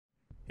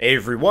Hey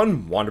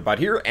everyone, Wanderbot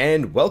here,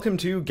 and welcome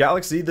to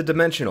Galak-Z the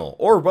Dimensional,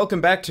 or welcome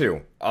back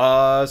to.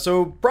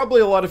 So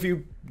probably a lot of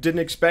you didn't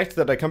expect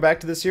that I come back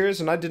to this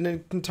series, and I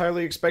didn't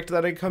entirely expect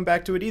that I'd come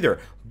back to it either.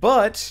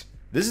 But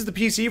this is the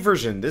PC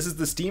version, this is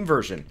the Steam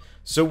version,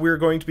 so we're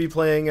going to be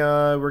playing,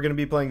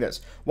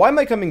 this. Why am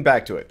I coming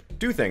back to it?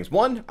 Two things.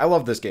 One, I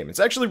love this game. It's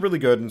actually really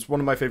good, and it's one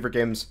of my favorite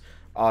games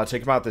to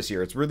come out this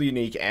year. It's really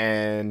unique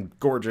and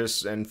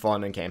gorgeous and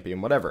fun and campy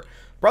and whatever.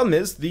 Problem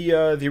is, the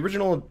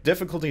original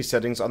difficulty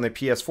settings on the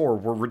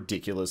PS4 were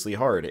ridiculously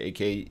hard,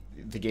 aka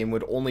the game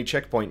would only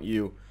checkpoint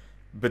you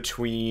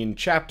between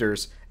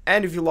chapters,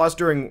 and if you lost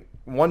during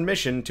one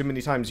mission too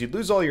many times, you'd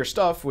lose all your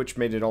stuff, which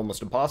made it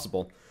almost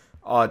impossible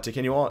to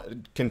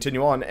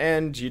continue on,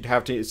 and you'd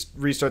have to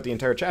restart the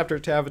entire chapter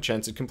to have a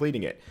chance at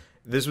completing it.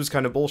 This was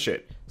kind of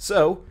bullshit.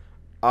 So,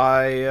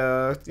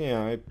 I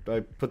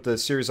put the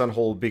series on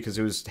hold because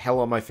it was hell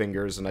on my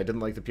fingers, and I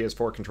didn't like the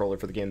PS4 controller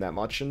for the game that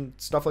much, and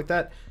stuff like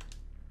that.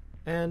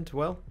 And,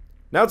 well,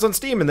 now it's on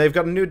Steam, and they've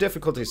got a new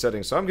difficulty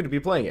setting, so I'm going to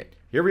be playing it.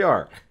 Here we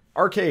are.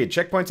 Arcade,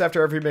 checkpoints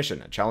after every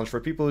mission. A challenge for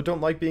people who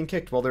don't like being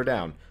kicked while they're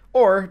down.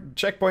 Or,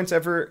 checkpoints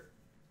after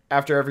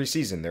every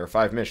season. There are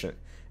 5 missions.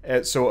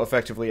 So,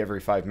 effectively, every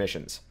 5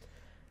 missions.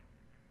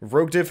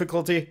 Rogue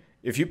difficulty.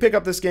 If you pick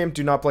up this game,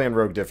 do not play on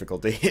Rogue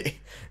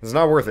difficulty. It's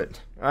not worth it.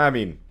 I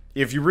mean,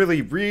 if you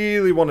really,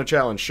 really want a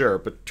challenge, sure.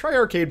 But try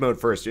Arcade mode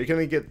first. You're going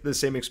to get the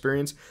same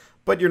experience,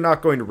 but you're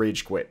not going to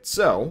rage quit.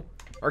 So,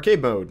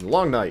 Arcade mode,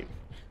 long night.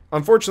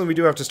 Unfortunately, we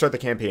do have to start the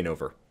campaign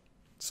over.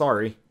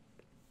 Sorry.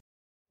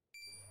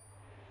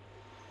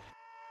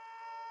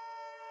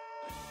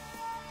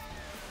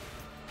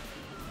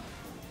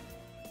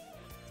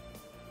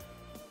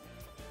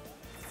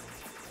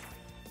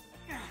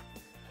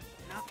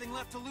 Nothing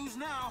left to lose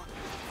now.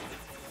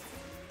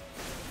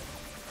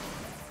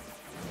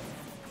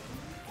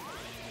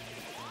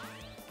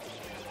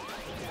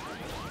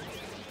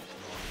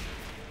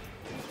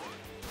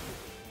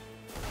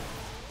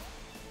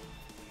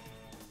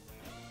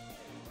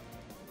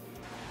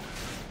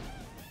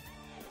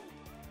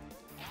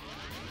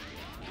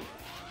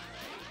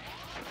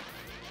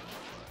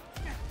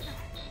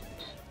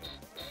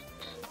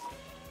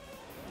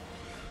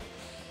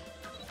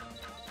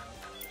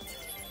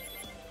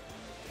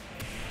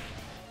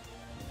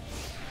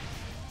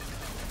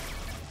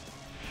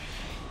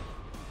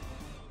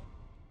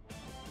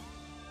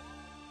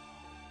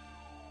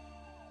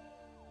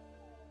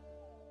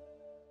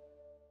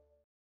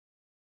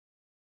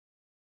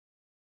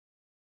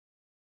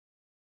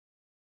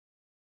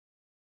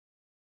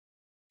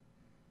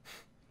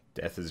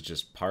 Death is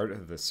just part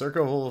of the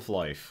circle of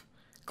life.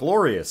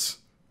 Glorious.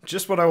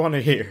 Just what I want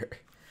to hear.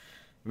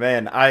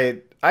 Man,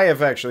 I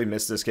have actually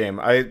missed this game.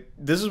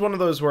 This is one of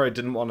those where I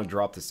didn't want to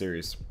drop the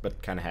series,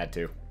 but kind of had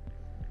to.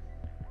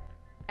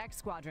 X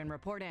Squadron,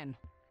 report in.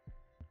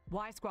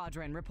 Y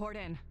Squadron, report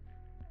in.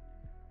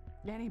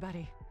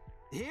 Anybody?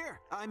 Here,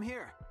 I'm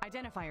here.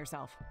 Identify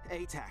yourself.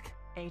 ATAK.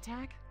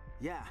 ATAK?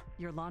 Yeah.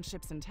 Your launch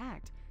ship's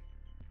intact.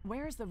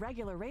 Where's the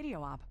regular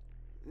radio op?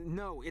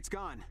 No, it's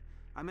gone.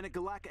 I'm in a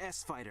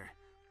Galak-Z fighter.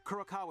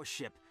 Kurokawa's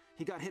ship.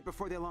 He got hit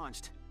before they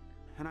launched.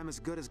 And I'm as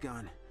good as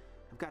gone.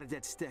 I've got a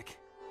dead stick.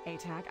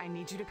 ATAK, I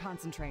need you to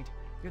concentrate.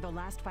 You're the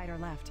last fighter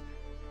left.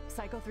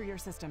 Cycle through your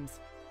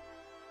systems.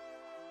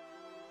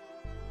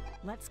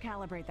 Let's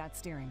calibrate that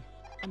steering.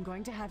 I'm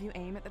going to have you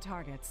aim at the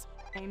targets.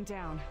 Aim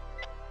down.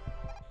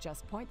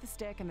 Just point the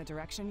stick in the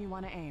direction you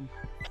want to aim.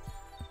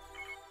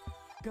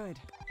 Good.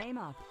 Aim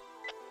up.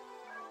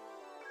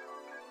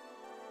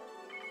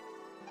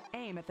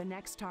 Aim at the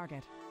next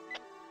target.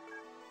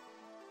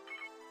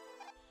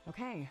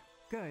 Okay,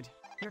 good.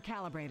 You're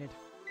calibrated.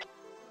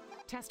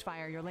 Test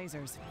fire your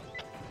lasers.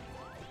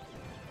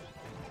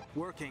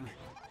 Working.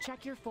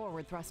 Check your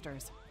forward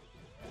thrusters.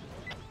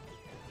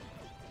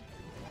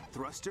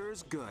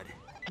 Thrusters, good.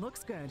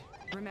 Looks good.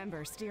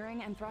 Remember,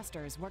 steering and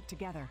thrusters work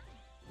together.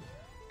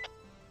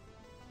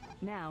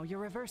 Now, your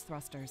reverse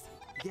thrusters.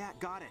 Yeah,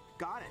 got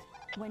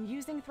it. When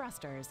using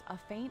thrusters, a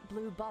faint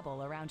blue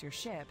bubble around your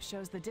ship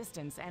shows the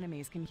distance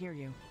enemies can hear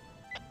you.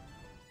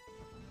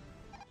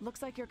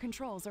 Looks like your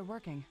controls are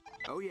working.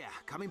 Oh yeah,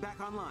 coming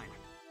back online.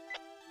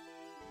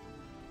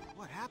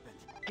 What happened?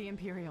 The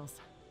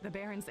Imperials. The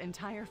Baron's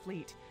entire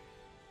fleet.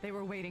 They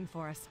were waiting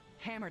for us.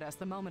 Hammered us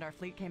the moment our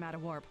fleet came out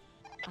of warp.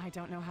 I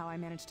don't know how I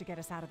managed to get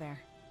us out of there.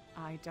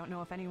 I don't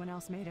know if anyone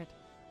else made it.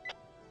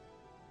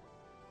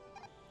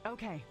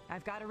 Okay,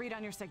 I've got a read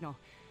on your signal.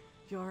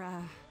 You're,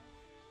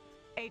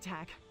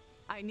 ATAK.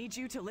 I need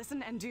you to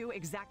listen and do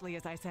exactly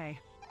as I say.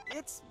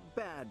 It's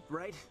bad,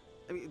 right?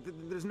 I mean,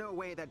 there's no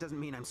way that doesn't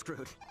mean I'm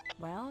screwed.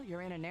 Well,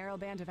 you're in a narrow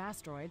band of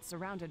asteroids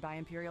surrounded by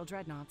Imperial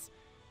dreadnoughts.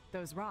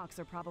 Those rocks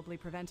are probably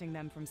preventing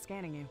them from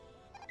scanning you.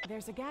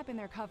 There's a gap in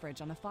their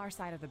coverage on the far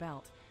side of the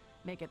belt.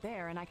 Make it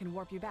there and I can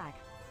warp you back.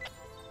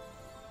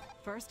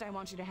 First, I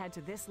want you to head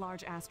to this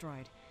large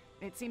asteroid.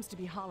 It seems to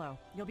be hollow.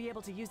 You'll be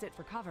able to use it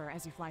for cover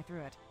as you fly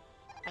through it.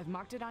 I've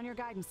marked it on your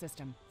guidance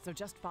system, so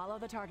just follow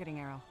the targeting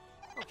arrow.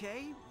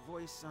 Okay,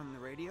 voice on the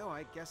radio,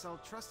 I guess I'll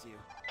trust you.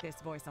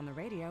 This voice on the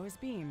radio is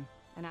Beam,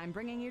 and I'm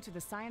bringing you to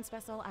the science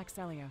vessel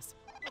Axelios.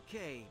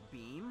 Okay,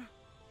 Beam.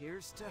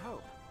 Here's to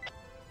hope.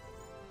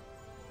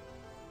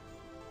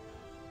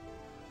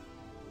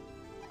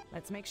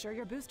 Let's make sure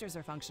your boosters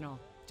are functional.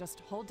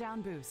 Just hold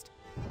down boost.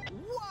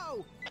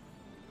 Whoa!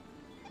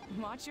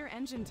 Watch your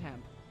engine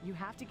temp. You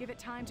have to give it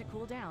time to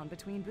cool down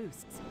between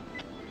boosts.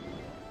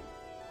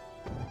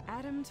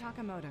 Adam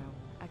Takamoto,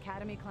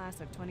 Academy class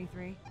of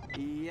 23.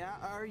 Yeah,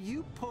 are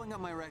you pulling up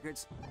my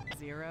records?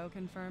 0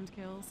 confirmed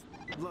kills.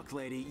 Look,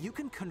 lady, you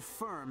can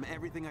confirm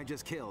everything I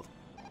just killed.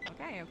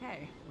 Okay,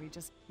 okay. We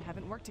just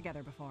haven't worked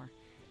together before.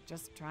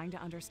 Just trying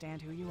to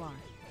understand who you are.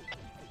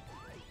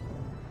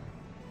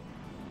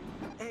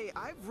 Hey,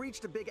 I've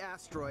reached a big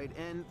asteroid,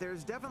 and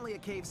there's definitely a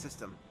cave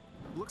system.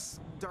 Looks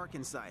dark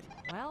inside.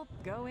 Well,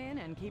 go in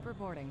and keep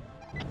reporting.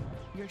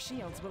 Your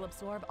shields will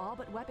absorb all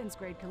but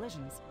weapons-grade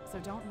collisions, so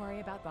don't worry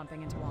about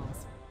bumping into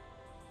walls.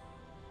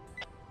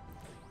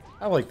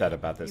 I like that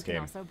about this You game.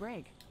 can also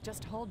brake.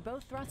 Just hold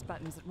both thrust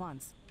buttons at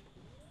once.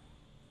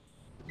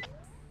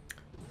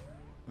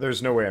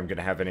 There's no way I'm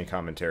gonna have any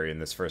commentary in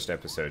this first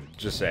episode.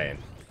 Just saying.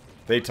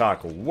 They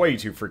talk way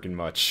too freaking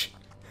much.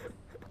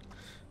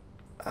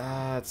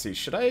 Let's see.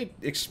 Should I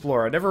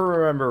explore? I never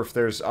remember if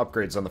there's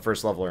upgrades on the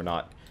first level or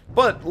not.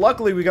 But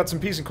luckily we got some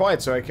peace and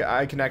quiet, so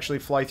I can actually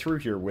fly through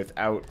here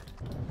without,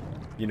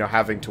 you know,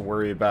 having to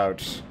worry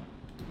about...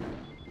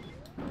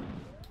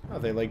 Oh,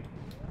 they, like,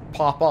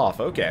 pop off.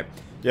 Okay.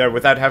 Yeah,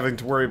 without having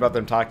to worry about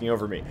them talking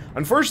over me.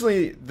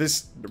 Unfortunately,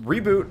 this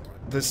reboot,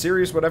 the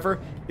series, whatever,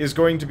 is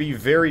going to be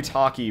very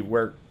talky,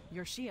 where...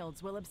 Your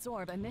shields will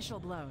absorb initial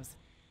blows.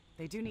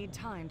 They do need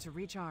time to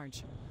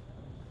recharge.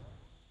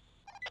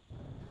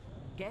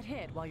 Get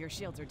hit while your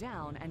shields are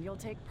down, and you'll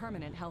take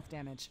permanent health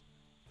damage.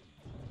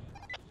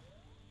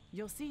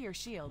 You'll see your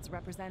shields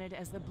represented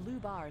as the blue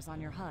bars on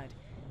your HUD.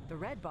 The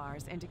red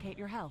bars indicate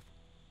your health.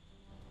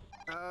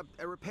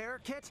 A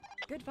repair kit?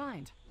 Good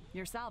find.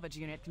 Your salvage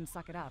unit can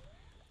suck it up.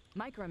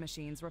 Micro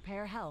machines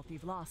repair health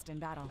you've lost in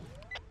battle.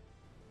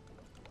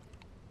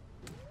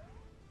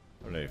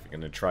 I don't know if you're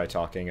gonna try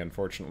talking,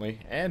 unfortunately.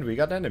 And we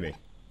got an enemy.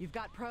 You've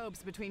got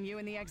probes between you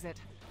and the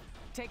exit.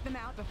 Take them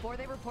out before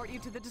they report you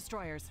to the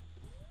destroyers.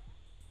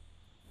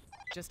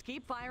 Just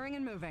keep firing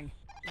and moving.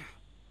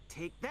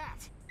 Take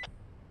that!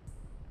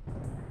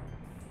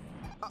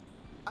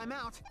 I'm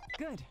out.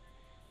 Good.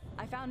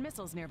 I found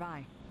missiles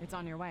nearby. It's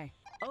on your way.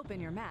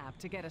 Open your map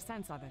to get a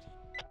sense of it.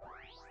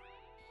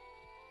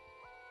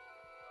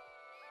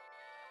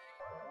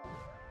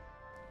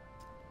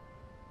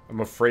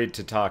 I'm afraid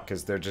to talk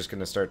because they're just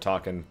gonna start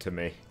talking to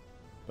me.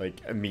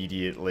 Like,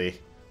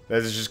 immediately.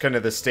 That is just kind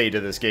of the state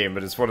of this game,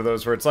 but it's one of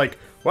those where it's like,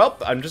 well,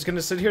 I'm just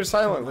gonna sit here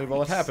silently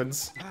while it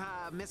happens.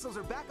 Missiles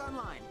are back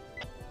online.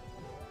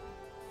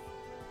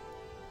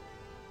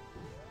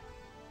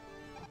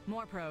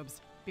 More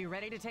probes. Be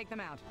ready to take them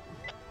out.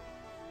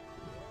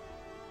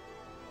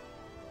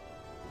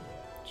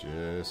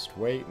 Just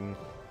waiting.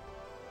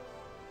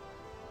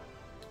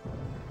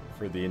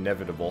 For the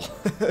inevitable.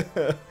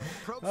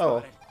 Probe Oh.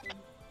 spotted.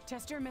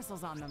 Test your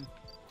missiles on them.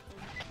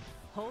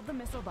 Hold the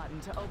missile button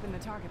to open the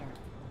targeter.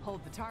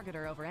 Hold the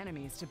targeter over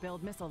enemies to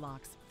build missile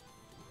locks.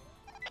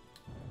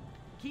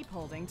 Keep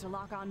holding to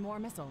lock on more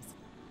missiles.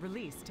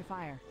 Release to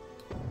fire.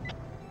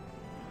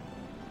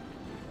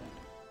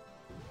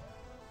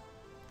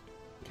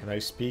 Can I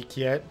speak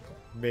yet?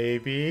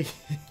 Maybe?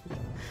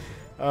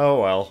 Oh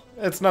well.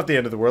 It's not the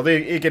end of the world.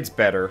 It gets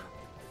better.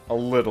 A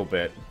little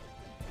bit.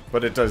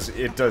 But it does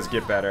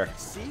get better.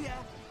 See ya.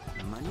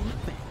 Money in the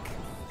bank.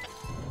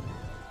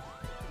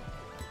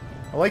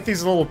 I like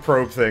these little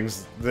probe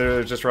things.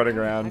 They're just running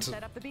I've around.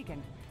 set up the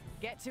beacon.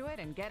 Get to it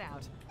and get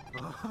out.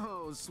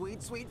 Oh,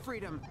 sweet, sweet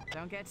freedom.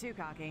 Don't get too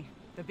cocky.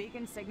 The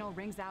beacon signal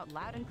rings out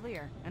loud and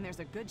clear, and there's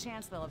a good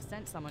chance they'll have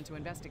sent someone to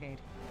investigate.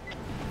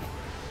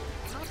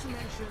 Not to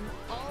mention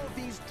all of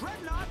these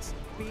dreadnoughts.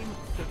 Beam,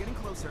 they're getting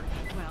closer.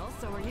 Well,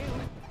 so are you.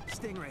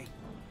 Stingray,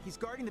 he's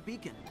guarding the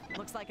beacon.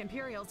 Looks like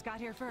Imperials got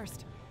here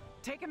first.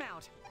 Take him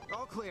out.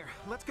 All clear.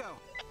 Let's go.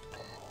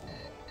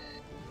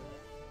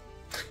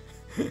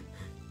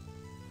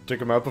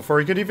 Took him out before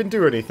he could even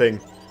do anything.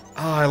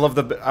 Ah, I love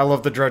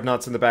the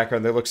dreadnoughts in the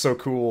background. They look so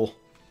cool.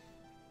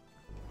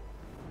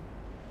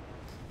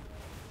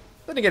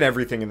 Then again,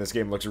 everything in this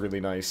game looks really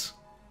nice.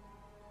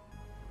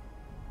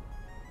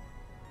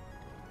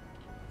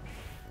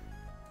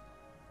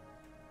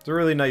 It's a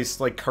really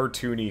nice, like,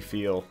 cartoony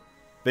feel.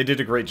 They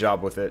did a great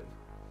job with it.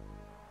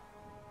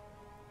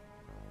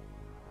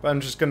 But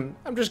I'm just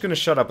gonna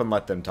shut up and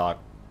let them talk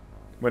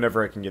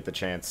whenever I can get the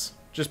chance.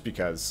 Just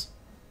because.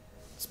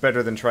 It's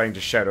better than trying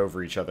to shout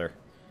over each other.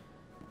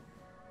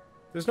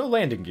 There's no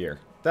landing gear.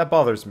 That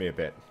bothers me a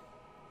bit.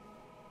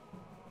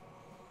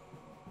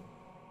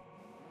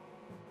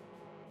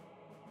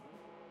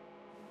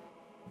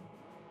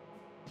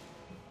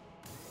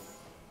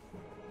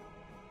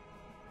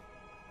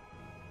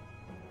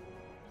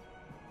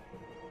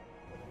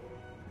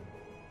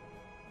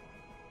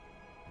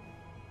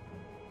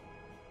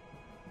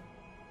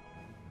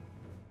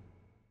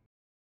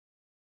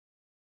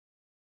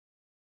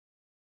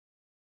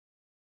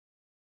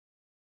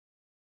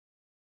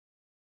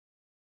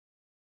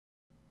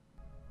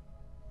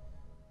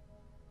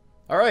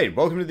 Alright,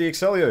 welcome to the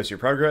Exelios. Your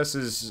progress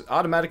is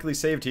automatically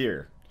saved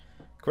here.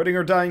 Quitting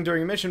or dying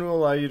during a mission will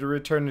allow you to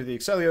return to the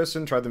Exelios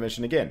and try the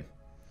mission again.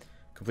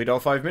 Complete all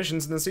 5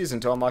 missions in the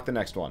season to unlock the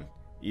next one.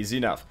 Easy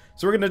enough.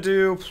 So we're gonna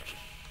do...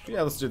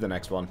 yeah, let's do the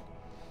next one.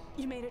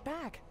 You made it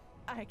back.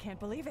 I can't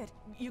believe it.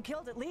 You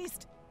killed at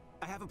least.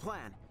 I have a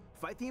plan.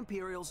 Fight the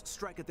Imperials,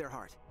 strike at their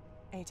heart.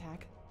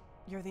 ATAK,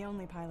 you're the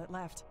only pilot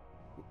left.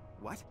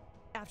 What?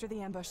 After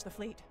the ambush, the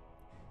fleet.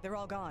 They're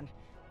all gone.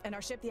 And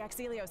our ship, the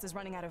Exelios, is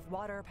running out of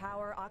water,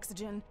 power,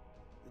 oxygen.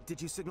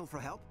 Did you signal for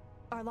help?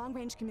 Our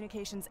long-range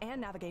communications and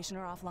navigation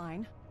are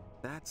offline.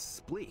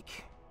 That's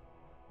bleak.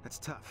 That's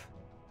tough.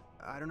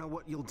 I don't know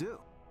what you'll do.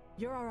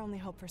 You're our only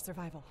hope for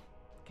survival.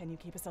 Can you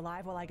keep us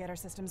alive while I get our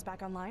systems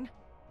back online?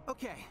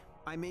 Okay,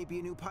 I may be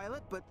a new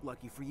pilot, but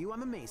lucky for you,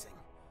 I'm amazing.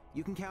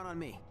 You can count on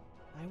me.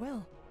 I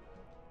will.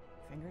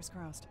 Fingers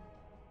crossed.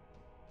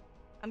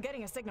 I'm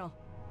getting a signal.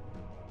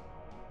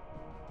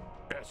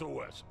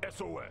 SOS,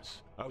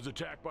 SOS. I was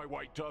attacked by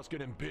White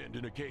Tusken and pinned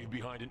in a cave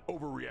behind an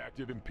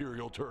overreactive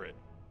Imperial turret.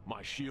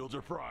 My shields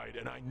are fried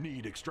and I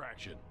need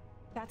extraction.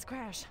 That's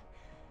Crash.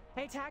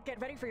 ATAK, get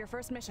ready for your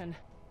first mission.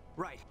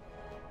 Right.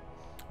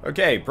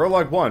 Okay,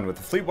 Prologue 1. With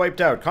the fleet wiped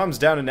out, comms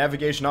down and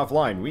navigation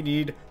offline, we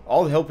need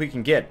all the help we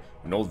can get.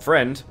 An old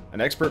friend,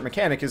 an expert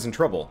mechanic, is in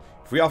trouble.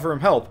 If we offer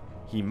him help,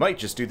 he might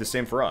just do the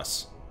same for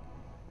us.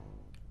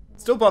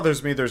 Still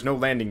bothers me there's no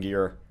landing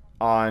gear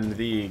on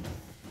the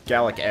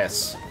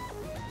Galak-Z.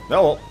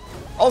 No,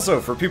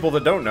 also, for people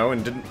that don't know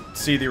and didn't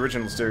see the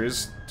original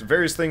series,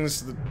 various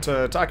things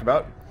to talk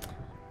about.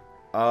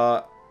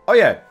 Oh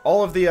yeah,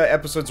 all of the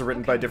episodes are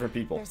written by different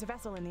people. There's a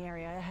vessel in the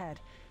area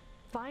ahead.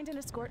 Find and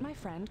escort my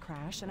friend,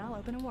 Crash, and I'll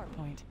open a warp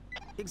point.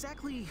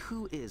 Exactly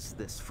who is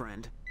this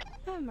friend?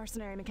 A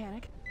mercenary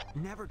mechanic.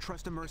 Never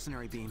trust a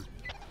mercenary beam.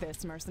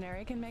 This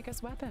mercenary can make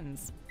us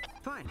weapons.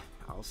 Fine,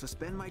 I'll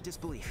suspend my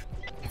disbelief.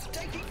 It's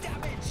taking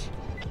damage!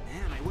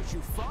 Man, I wish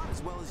you fought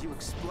as well as you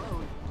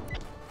explode.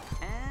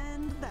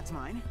 And that's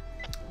mine.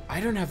 I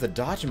don't have the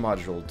dodge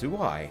module, do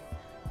I?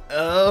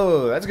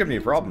 Oh, that's gonna be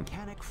a problem.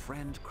 Mechanic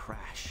friend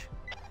Crash.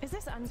 Is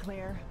this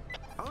unclear?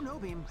 Oh no,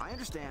 Beam, I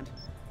understand.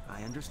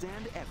 I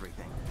understand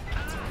everything.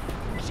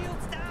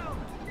 Shields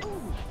down!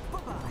 Ooh,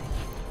 bye-bye.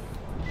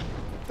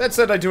 That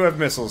said, I do have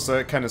missiles, so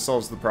it kind of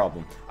solves the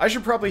problem. I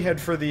should probably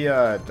head for the,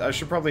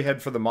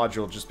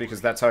 module, just because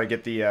that's how I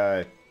get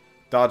the,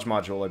 dodge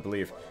module, I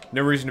believe.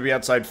 No reason to be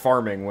outside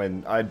farming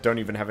when I don't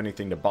even have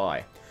anything to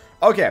buy.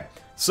 Okay,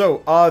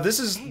 so,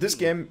 this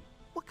game...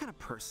 What kind of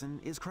person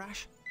is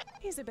Crash?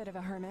 He's a bit of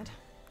a hermit.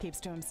 Keeps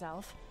to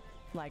himself.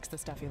 Likes the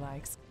stuff he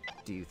likes.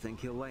 Do you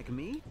think he'll like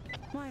me?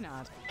 Why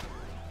not?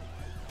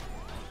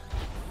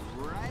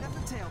 Right up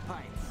the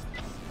tailpipe.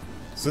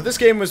 So this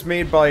game was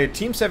made by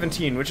Team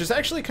 17, which is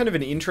actually kind of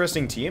an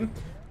interesting team.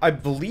 I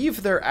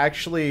believe they're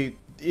actually...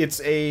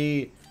 It's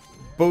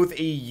both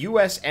a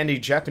US and a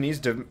Japanese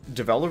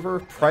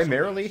developer,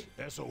 primarily.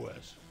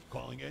 SOS.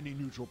 Calling any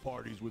neutral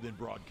parties within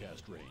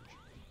broadcast range.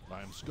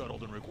 I am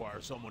scuttled and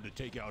require someone to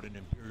take out an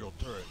Imperial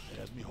turret that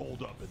has me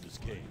holed up in this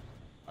cave.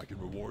 I can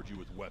reward you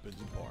with weapons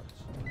and parts.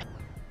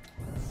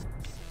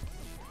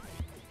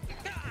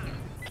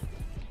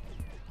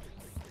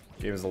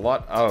 Game is a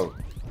lot... Oh.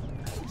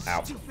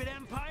 Ow. Stupid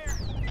Empire!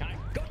 I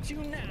got you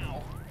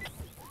now.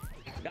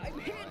 I'm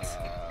hit.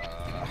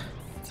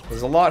 It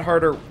was a lot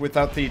harder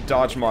without the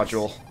dodge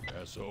module.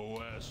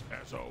 SOS,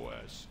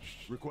 SOS.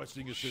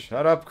 Requesting assistance.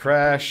 Shut up,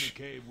 Crash.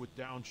 In a cave with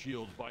down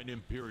shields by an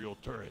Imperial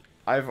turret.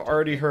 I've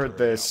already heard Turret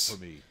this. out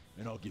for me,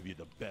 and I'll give you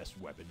the best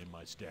weapon in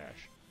my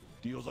stash.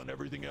 Deals on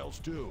everything else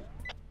too.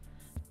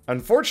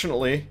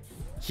 Unfortunately,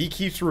 he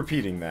keeps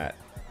repeating that.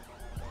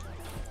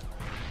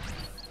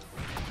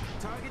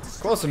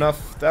 Close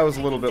enough. That was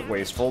a little bit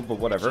wasteful, but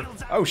whatever.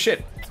 Oh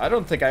shit, I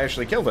don't think I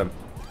actually killed him.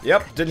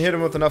 Yep, didn't hit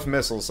him with enough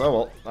missiles. Oh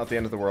well, not the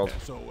end of the world.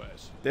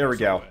 SOS. There we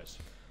go. SOS.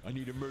 I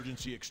need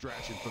emergency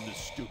extraction from this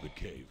stupid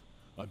cave.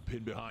 I'm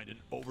pinned behind an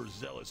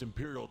overzealous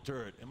Imperial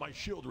turret, and my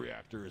shield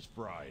reactor is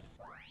fried.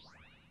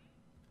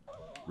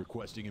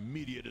 Requesting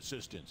immediate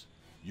assistance.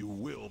 You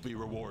will be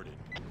rewarded.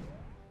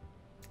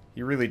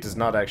 He really does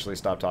not actually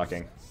stop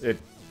talking.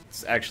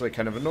 It's actually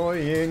kind of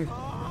annoying.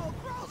 Oh,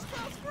 gross,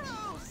 gross,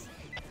 gross!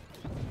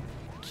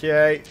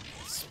 Okay,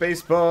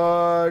 space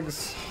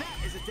bugs.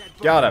 That is a dead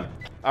Got him.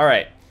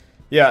 Alright.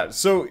 Yeah,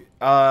 so,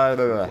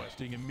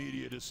 Requesting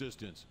immediate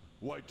assistance.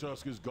 White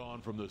Tusk is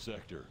gone from the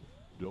sector.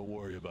 Don't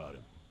worry about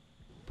him.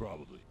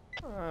 Probably.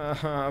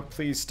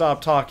 please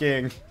stop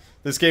talking.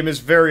 This game is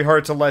very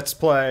hard to let's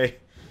play.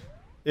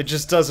 It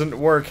just doesn't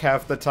work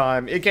half the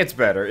time. It gets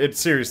better. It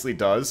seriously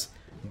does.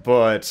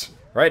 But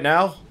right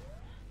now,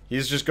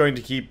 he's just going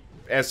to keep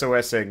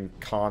SOSing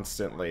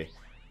constantly.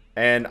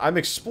 And I'm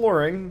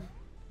exploring,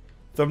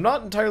 though I'm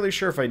not entirely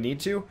sure if I need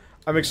to.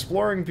 I'm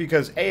exploring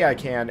because A, I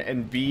can,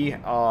 and B,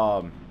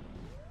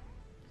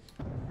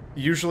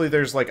 usually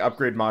there's like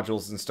upgrade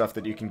modules and stuff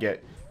that you can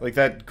get. Like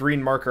that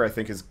green marker I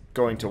think is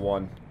going to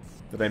one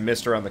that I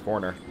missed around the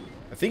corner.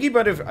 I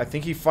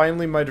think he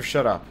finally might have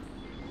shut up.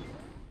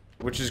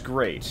 Which is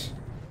great.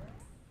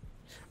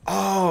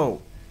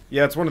 Oh!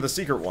 Yeah, it's one of the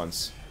secret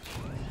ones.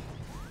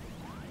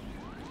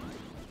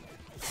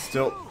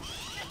 Still,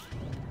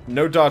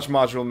 no dodge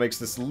module makes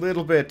this a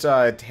little bit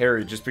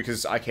hairy just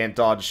because I can't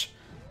dodge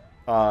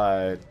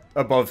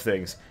above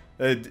things.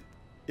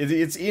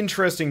 It's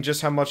interesting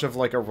just how much of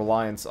like a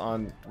reliance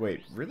on...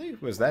 Wait, really?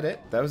 Was that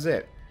it? That was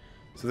it.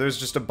 So there's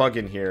just a bug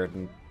in here,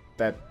 and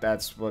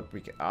that's what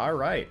we...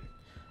 Alright.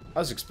 I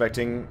was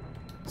expecting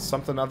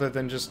something other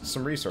than just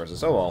some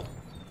resources. Oh well.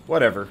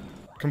 Whatever.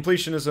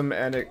 Completionism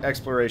and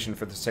exploration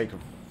for the sake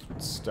of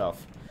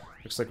stuff.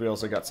 Looks like we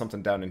also got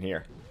something down in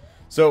here.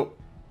 So,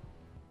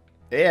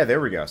 yeah,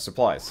 there we go.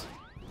 Supplies.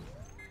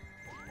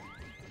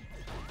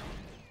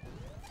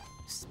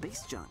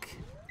 Space junk.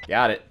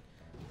 Got it.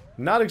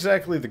 Not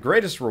exactly the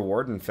greatest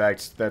reward. In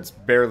fact, that's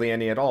barely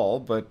any at all,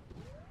 but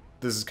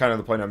this is kind of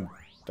the point I'm...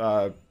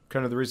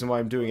 kind of the reason why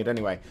I'm doing it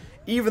anyway.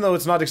 Even though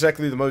it's not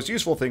exactly the most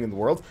useful thing in the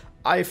world,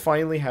 I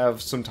finally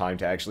have some time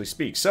to actually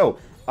speak. So,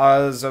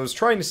 as I was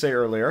trying to say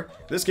earlier,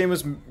 this game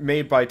was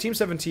made by Team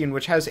 17,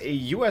 which has a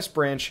US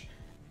branch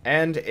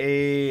and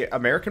a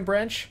American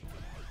branch,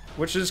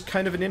 which is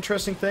kind of an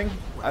interesting thing.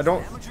 I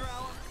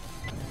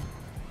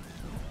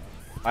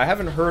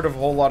haven't heard of a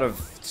whole lot of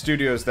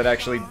studios that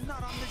actually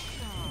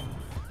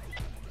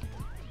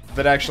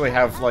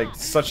have like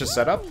such a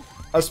setup,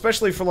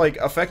 especially for like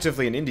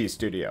effectively an indie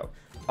studio.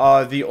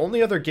 The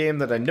only other game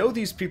that I know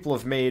these people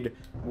have made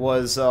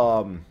was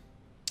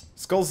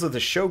Skulls of the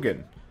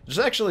Shogun, which is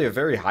actually a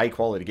very high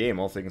quality game,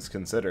 all things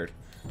considered.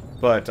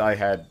 But I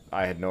had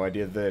no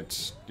idea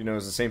that, you know, it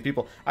was the same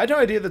people. I had no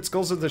idea that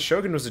Skulls of the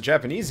Shogun was a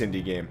Japanese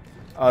indie game.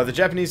 The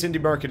Japanese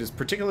indie market is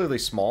particularly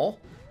small,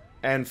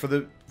 and for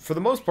the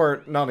most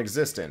part,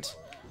 non-existent.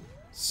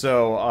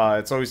 So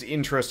it's always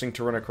interesting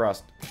to run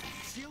across.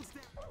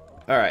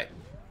 All right,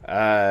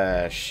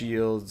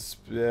 shields.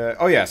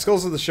 Oh yeah,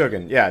 Skulls of the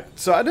Shogun. Yeah.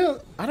 So I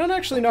don't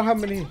actually know how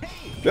many.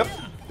 Yep,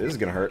 this is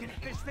gonna hurt.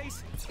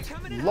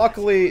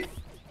 Luckily,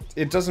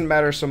 it doesn't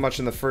matter so much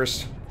in the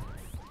first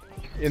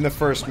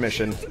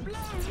mission,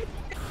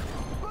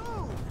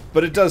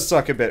 but it does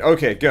suck a bit.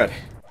 Okay, good.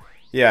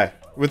 Yeah,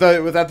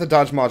 without the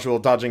dodge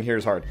module, dodging here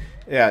is hard.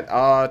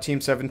 Yeah,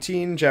 Team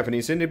 17,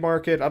 Japanese indie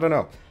market. I don't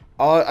know.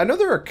 I know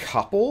there are a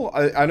couple.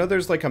 I know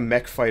there's like a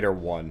mech fighter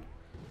one,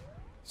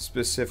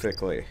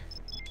 specifically.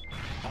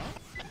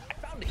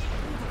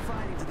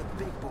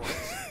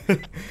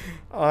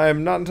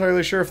 I'm not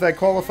entirely sure if that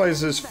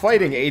qualifies as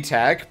fighting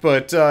ATac,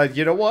 but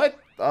you know what?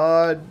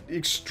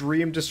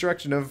 Extreme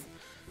destruction of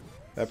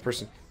that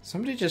person.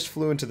 Somebody just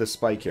flew into the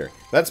spike here.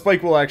 That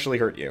spike will actually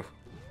hurt you.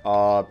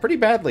 Pretty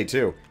badly,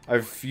 too.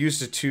 I've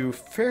used it to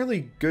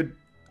fairly good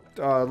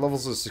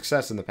levels of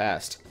success in the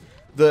past.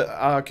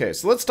 Okay,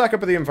 so let's talk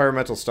about the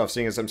environmental stuff,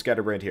 seeing as I'm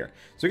scatterbrained here.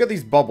 So we got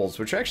these bubbles,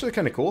 which are actually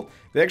kind of cool.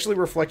 They actually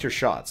reflect your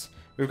shots.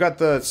 We've got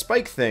the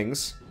spike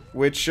things,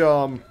 which,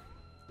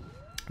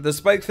 the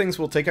spike things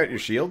will take out your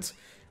shields.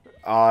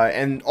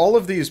 And all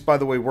of these, by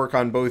the way, work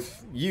on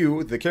both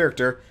you, the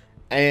character,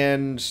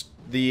 and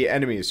the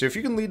enemies. So if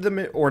you can lead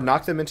them or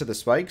knock them into the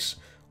spikes,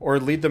 or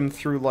lead them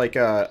through like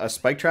a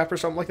spike trap or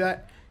something like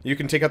that, you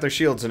can take out their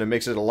shields and it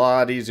makes it a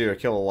lot easier to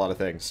kill a lot of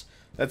things.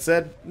 That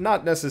said,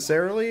 not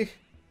necessarily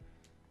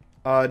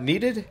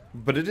needed,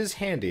 but it is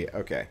handy.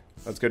 Okay,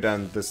 let's go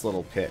down this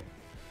little pit.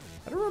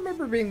 I don't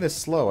remember being this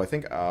slow. I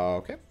think,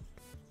 okay. I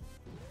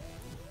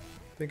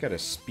think I had a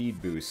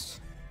speed boost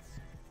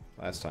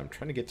last time.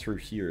 Trying to get through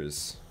here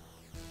is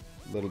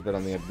a little bit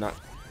on the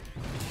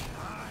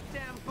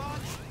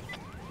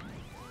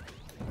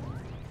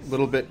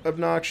little bit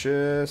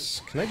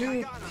obnoxious. Can I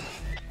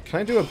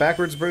do a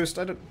backwards boost?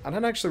 I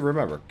don't actually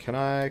remember. Can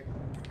I?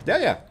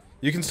 Yeah.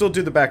 You can still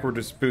do the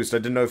backwards boost. I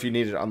didn't know if you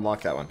needed to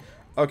unlock that one.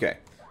 Okay.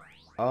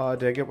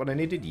 Did I get what I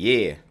needed?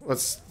 Yeah.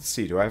 Let's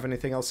see. Do I have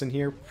anything else in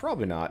here?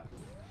 Probably not.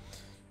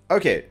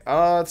 Okay.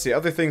 Let's see.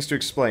 Other things to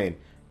explain.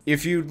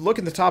 If you look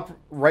in the top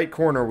right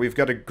corner, we've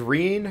got a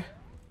green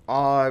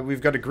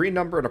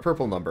number and a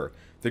purple number.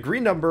 The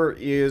green number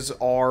is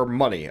our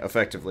money,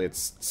 effectively.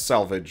 It's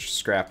salvage,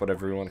 scrap,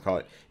 whatever you want to call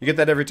it. You get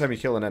that every time you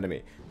kill an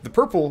enemy. The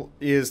purple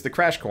is the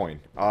crash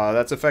coin.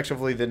 That's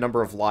effectively the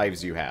number of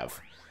lives you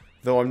have.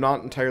 Though I'm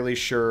not entirely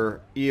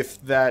sure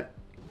if that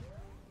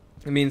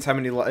means how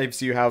many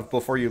lives you have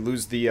before you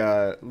lose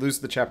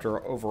the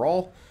chapter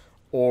overall,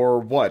 or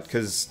what,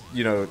 because,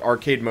 you know,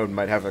 arcade mode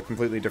might have a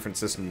completely different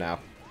system now.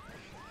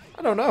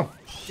 I don't know.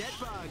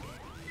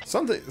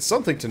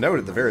 Something to note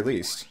at the very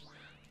least.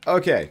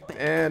 Okay,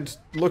 and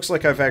looks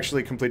like I've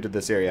actually completed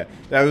this area.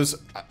 That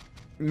was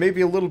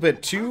maybe a little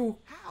bit too...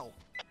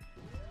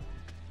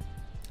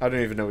 I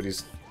don't even know what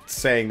he's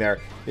saying there.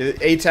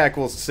 ATac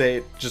will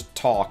say, just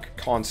talk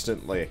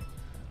constantly.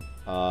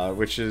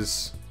 Which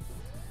is...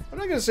 I'm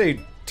not going to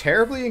say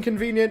terribly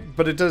inconvenient,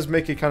 but it does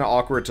make it kind of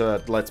awkward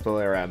to let's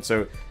play around.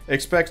 So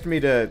expect me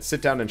to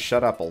sit down and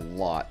shut up a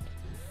lot.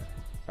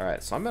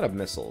 Alright, so I'm out of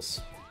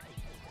missiles.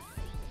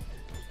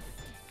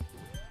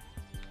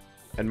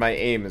 And my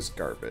aim is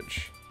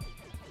garbage.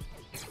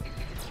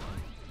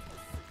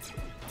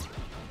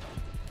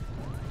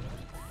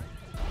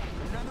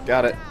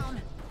 Got it.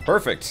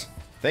 Perfect.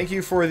 Thank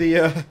you for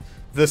the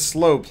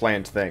slow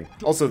plant thing.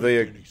 Also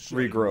the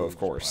regrow, of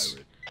course.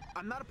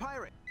 I'm not a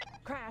pirate.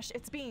 Crash,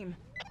 it's Beam.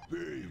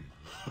 Beam.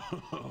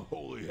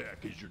 Holy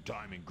heck, is your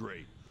timing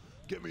great.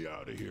 Get me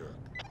out of here.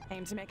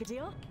 Aim to make a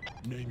deal?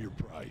 Name your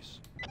price.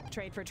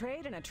 Trade for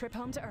trade and a trip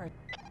home to Earth.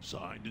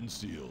 Signed and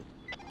sealed.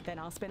 Then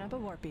I'll spin up a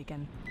warp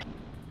beacon.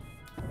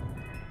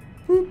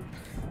 Your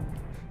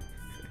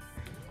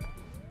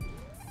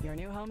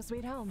new home,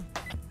 sweet home.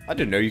 I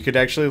didn't know you could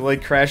actually,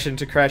 like, crash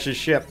into Crash's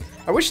ship.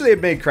 I wish they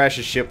had made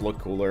Crash's ship look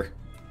cooler.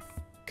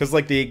 Because,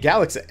 like, the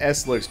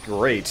Galak-Z looks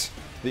great.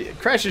 The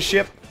Crash's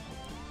ship...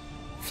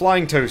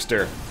 Flying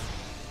toaster.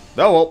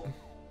 Oh, well.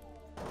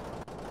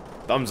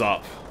 Thumbs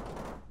up.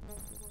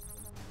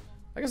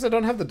 I guess I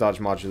don't have the dodge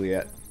module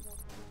yet.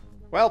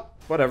 Well,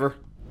 whatever.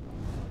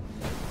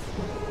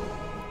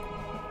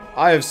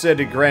 I have said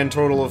a grand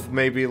total of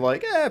maybe,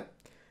 like,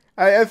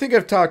 I think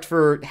I've talked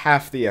for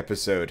half the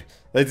episode.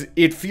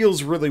 It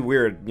feels really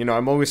weird. You know,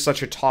 I'm always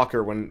such a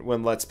talker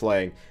when Let's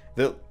Playing.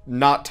 That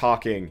not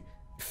talking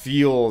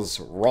feels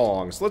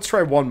wrong. So let's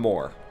try one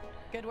more.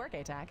 Good work,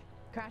 ATAK.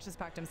 Crash has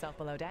parked himself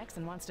below decks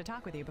and wants to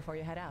talk with you before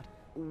you head out.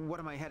 What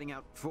am I heading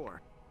out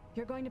for?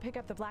 You're going to pick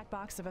up the black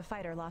box of a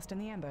fighter lost in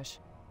the ambush.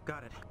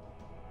 Got it.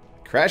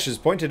 Crash has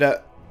pointed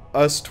at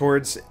us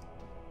towards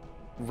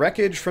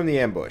wreckage from the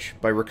ambush.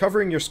 By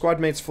recovering your squad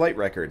mates' flight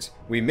records,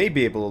 we may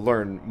be able to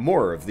learn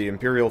more of the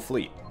Imperial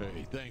fleet.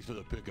 Hey, thanks for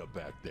the pickup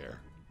back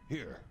there.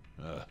 Here,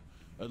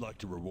 I'd like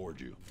to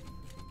reward you.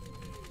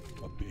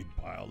 A big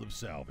pile of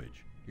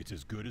salvage. It's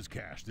as good as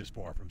cash this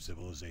far from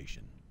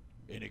civilization.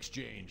 In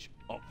exchange,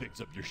 I'll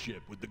fix up your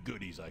ship with the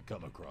goodies I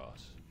come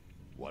across.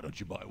 Why don't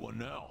you buy one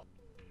now?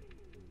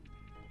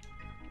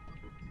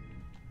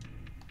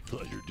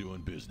 Pleasure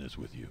doing business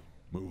with you.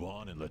 Move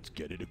on and let's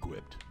get it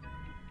equipped.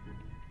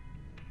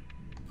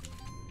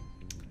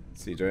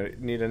 See, do I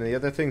need any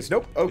other things?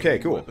 Nope. Okay,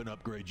 cool. Weapon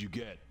upgrade you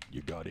get,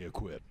 you gotta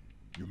equip.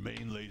 Your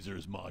main laser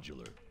is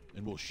modular,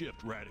 and will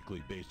shift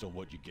radically based on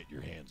what you get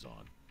your hands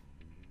on.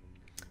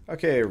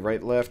 Okay,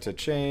 right, left to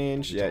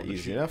change. Yeah,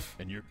 easy enough.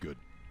 And you're good.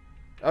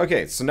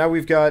 Okay, so now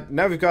we've got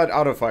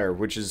auto fire,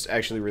 which is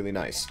actually really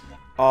nice.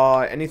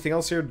 Anything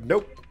else here?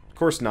 Nope. Of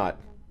course not.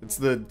 It's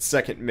the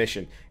second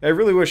mission. I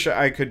really wish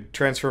I could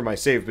transfer my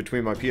save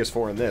between my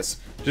PS4 and this,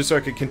 just so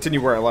I could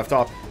continue where I left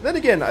off. Then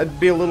again, I'd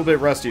be a little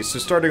bit rusty, so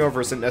starting over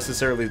isn't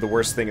necessarily the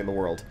worst thing in the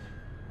world.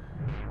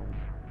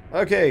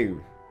 Okay,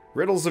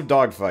 riddles of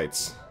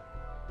dogfights.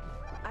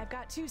 I've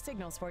got 2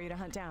 signals for you to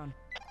hunt down.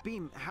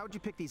 Beam, how'd you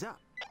pick these up?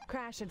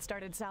 Crash had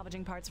started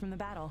salvaging parts from the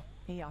battle.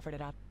 He offered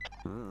it up.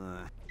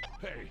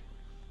 Hey,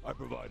 I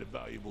provide a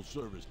valuable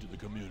service to the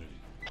community.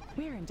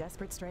 We're in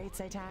desperate straits,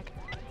 ATAK.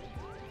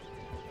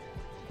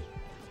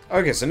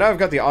 Okay, so now I've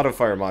got the auto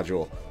fire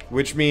module,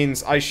 which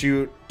means I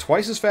shoot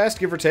twice as fast,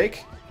 give or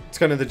take. It's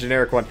kind of the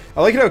generic one.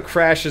 I like it how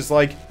Crash is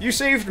like, you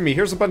saved me,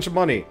 here's a bunch of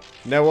money.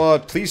 Now,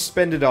 please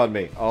spend it on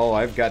me. Oh,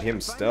 I've got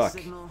him stuck.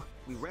 Signal,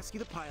 we rescue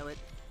the pilot,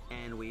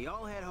 and we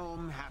all head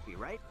home happy,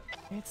 right?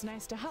 It's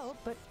nice to hope,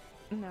 but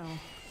no.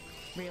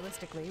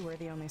 Realistically, we're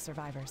the only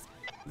survivors.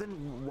 Then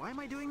why am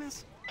I doing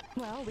this?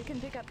 Well, we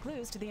can pick up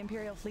clues to the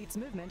Imperial fleet's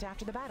movement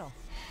after the battle.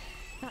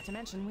 Not to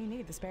mention, we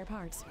need the spare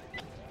parts.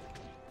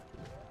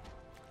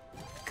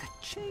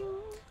 Ka-ching.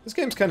 This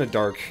game's kind of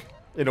dark,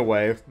 in a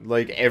way.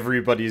 Like,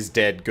 everybody's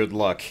dead, good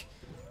luck.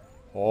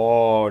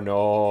 Oh,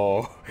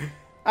 no.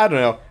 I don't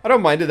know. I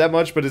don't mind it that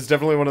much, but it's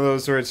definitely one of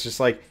those where it's just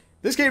like,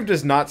 this game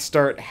does not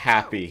start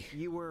happy. So,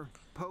 you were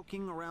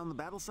poking around the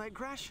battle site,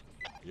 Crash?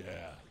 Yeah,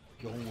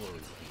 don't worry,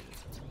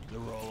 kid. There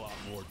were a lot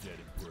more dead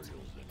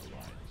Imperials than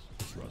Alliance.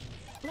 Trust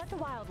me. Let the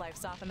wildlife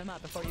soften them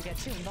up before you get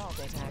too involved,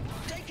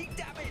 ATAK. Taking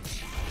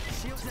damage!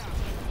 Shields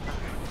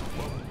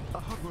out. A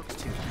hub works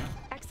too.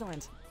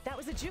 Excellent. That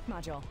was a juke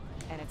module,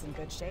 and it's in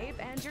good shape,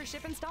 and your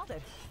ship installed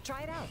it.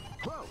 Try it out.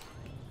 Whoa,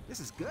 this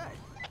is good.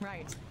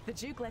 Right. The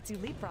juke lets you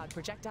leapfrog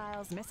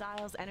projectiles,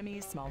 missiles,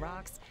 enemies, small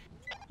rocks.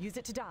 Use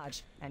it to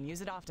dodge, and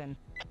use it often.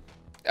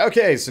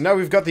 Okay, so now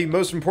we've got the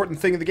most important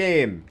thing in the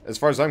game, as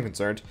far as I'm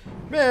concerned.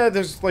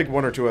 There's like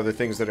 1 or 2 other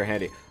things that are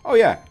handy. Oh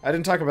yeah, I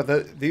didn't talk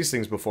about these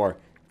things before.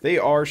 They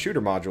are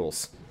shooter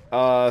modules.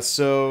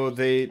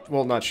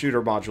 Well, not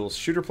shooter modules.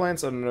 Shooter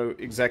plants? I don't know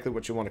exactly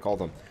what you want to call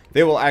them.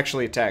 They will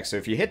actually attack, so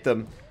if you hit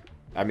them,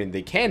 I mean,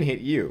 they can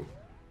hit you.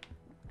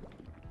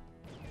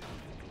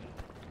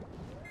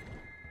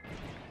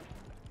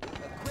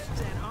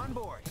 Equipped and on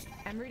board.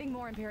 I'm reading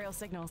more Imperial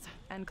signals,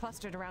 and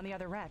clustered around the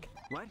other wreck.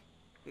 What?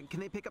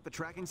 Can they pick up the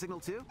tracking signal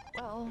too?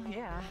 Well,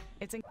 yeah.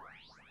 It's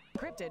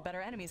encrypted, but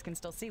our enemies can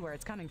still see where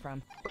it's coming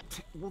from.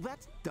 Well,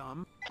 that's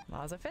dumb.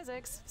 Laws of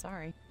physics.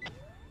 Sorry.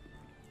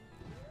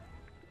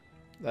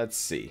 Let's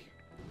see.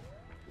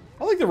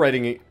 I like the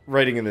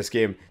writing in this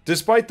game,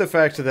 despite the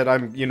fact that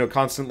I'm, you know,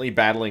 constantly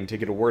battling to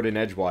get a word in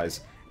edgewise.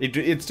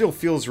 It still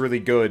feels really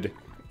good,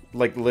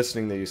 like,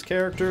 listening to these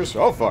characters.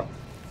 Oh, fuck.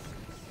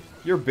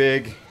 You're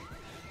big.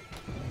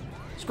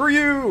 Screw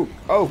you!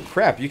 Oh,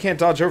 crap, you can't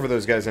dodge over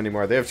those guys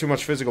anymore. They have too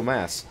much physical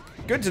mass.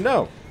 Good to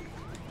know.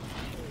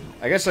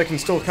 I guess I can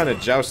still kind of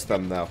joust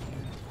them, though.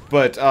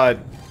 But, I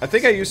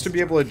think I used to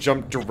be able to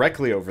jump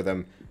directly over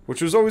them,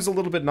 which was always a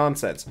little bit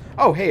nonsense.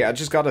 Oh, hey, I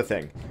just got a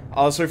thing.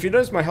 So if you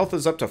notice, my health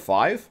is up to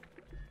 5.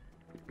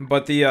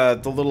 But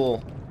the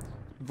little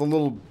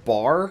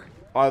bar,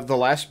 the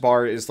last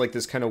bar is like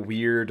this kind of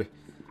weird,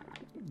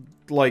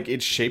 like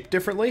it's shaped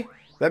differently.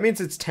 That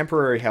means it's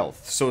temporary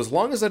health. So as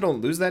long as I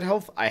don't lose that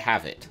health, I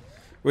have it.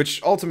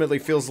 Which ultimately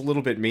feels a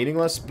little bit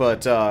meaningless,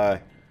 but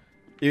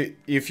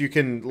if you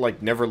can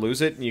like never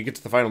lose it and you get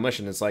to the final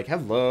mission, it's like,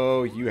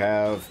 hello, you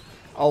have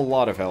a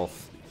lot of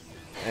health.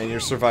 And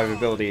your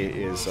survivability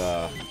is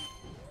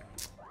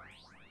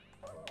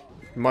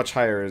much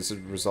higher as a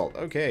result.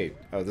 Okay.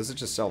 Oh, this is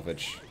just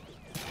salvage.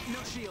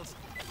 No shields.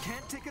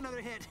 Can't take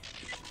another hit.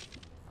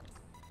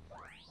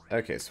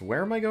 Okay, so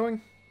where am I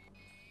going?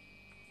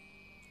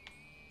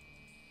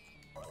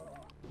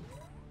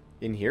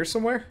 In here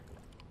somewhere?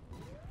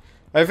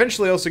 I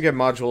eventually also get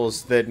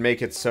modules that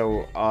make it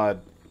so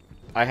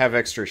I have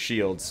extra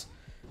shields.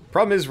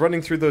 Problem is,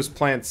 running through those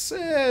plants,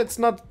 it's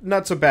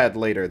not so bad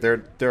later.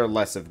 There are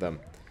less of them.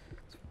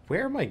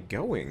 Where am I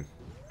going?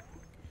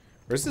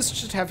 Or is this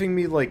just having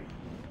me, like,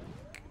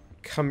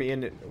 come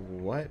in...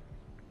 What?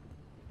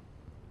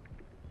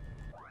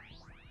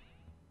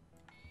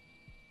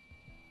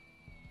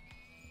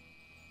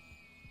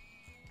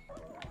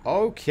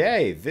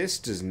 Okay, this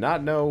does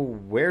not know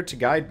where to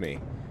guide me.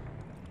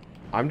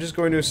 I'm just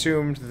going to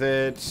assume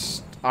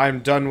that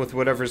I'm done with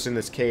whatever's in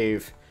this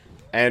cave,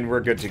 and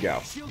we're good to go.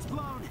 Shield's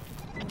blown.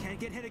 Can't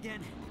get hit again.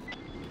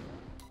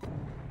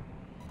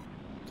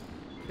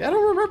 Yeah, I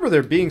don't remember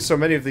there being so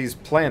many of these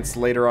plants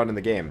later on in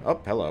the game. Oh,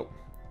 hello.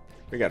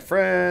 We got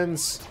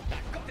friends.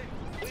 Where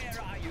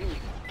are you?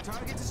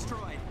 Target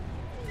destroyed.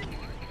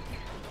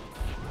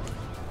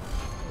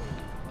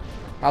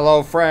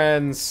 Hello,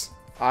 friends.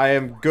 I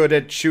am good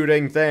at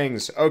shooting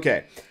things.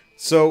 Okay,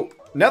 so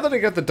now that I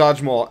got the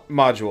dodge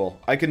module,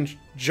 I can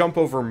jump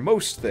over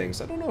most things.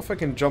 I don't know if I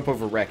can jump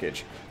over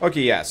wreckage.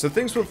 Okay, yeah, so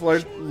things with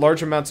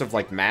large amounts of,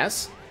 like,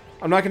 mass,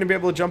 I'm not going to be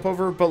able to jump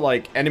over, but,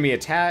 like, enemy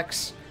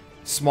attacks,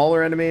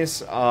 smaller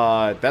enemies,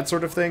 that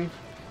sort of thing.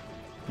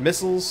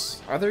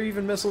 Missiles. Are there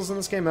even missiles in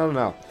this game? I don't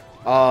know.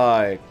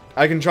 I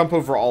can jump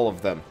over all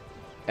of them,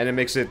 and it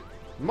makes it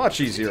much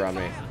easier on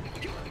me.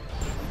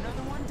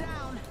 Another one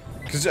down.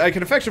 Because I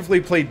can effectively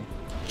play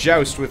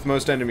Joust with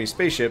most enemy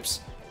spaceships,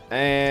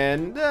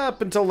 and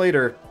up until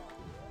later,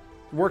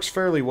 works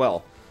fairly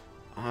well.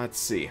 Let's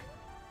see.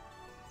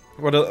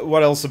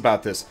 What else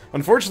about this?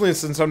 Unfortunately,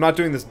 since I'm not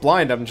doing this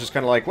blind, I'm just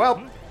kind of like,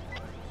 well...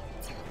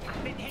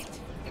 Taking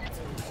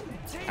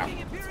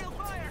Imperial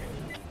fire.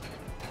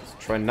 Let's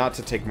try not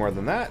to take more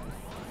than that.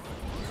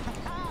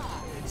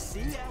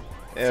 See ya.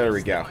 There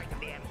we go.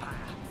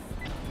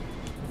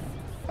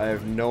 I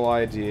have no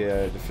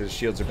idea if his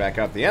shields are back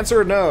up. The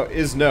answer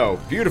is no.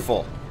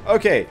 Beautiful.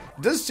 Okay,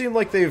 it does seem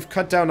like they've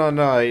cut down on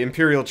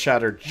Imperial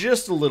chatter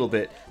just a little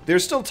bit. They're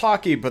still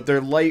talky, but they're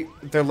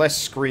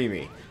less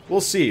screamy. We'll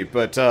see,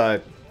 but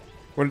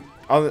when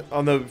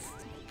on the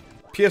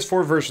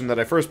PS4 version that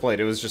I first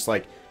played, it was just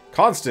like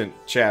constant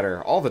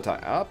chatter all the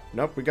time. Oh,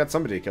 nope, we got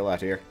somebody to kill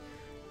out here.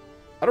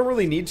 I don't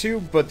really need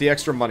to, but the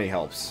extra money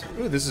helps.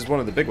 Ooh, this is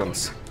one of the big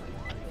ones.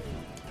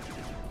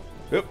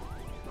 Oop.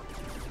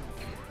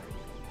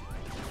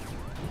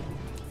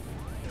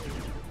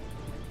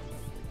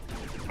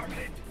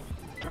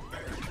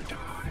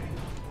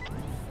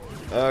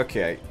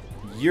 Okay,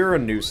 you're a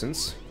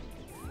nuisance.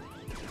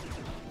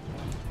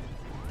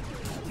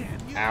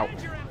 Ow.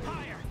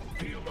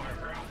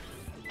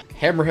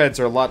 Hammerheads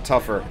are a lot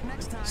tougher,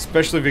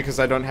 especially because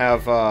I don't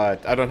have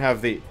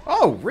the...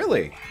 Oh,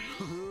 really?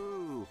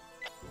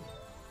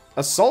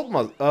 Assault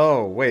muzzle.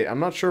 Oh, wait, I'm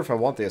not sure if I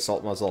want the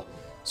assault muzzle.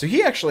 So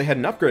he actually had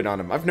an upgrade on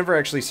him. I've never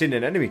actually seen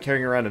an enemy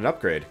carrying around an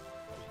upgrade.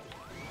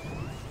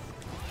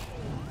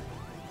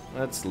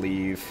 Let's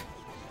leave.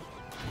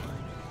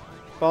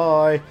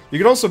 Bye. You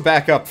can also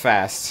back up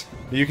fast.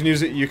 You can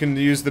use it. You can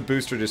use the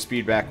booster to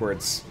speed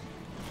backwards.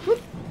 Whoop.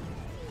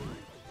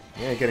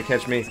 You ain't gonna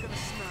catch me.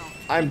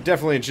 I'm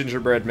definitely a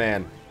gingerbread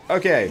man.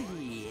 Okay.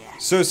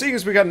 So seeing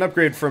as we got an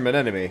upgrade from an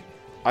enemy,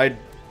 I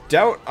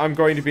doubt I'm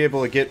going to be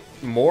able to get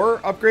more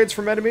upgrades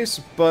from enemies,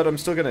 but I'm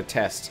still gonna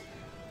test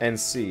and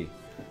see.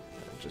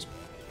 Just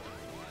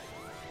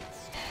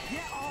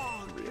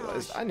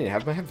realized I need to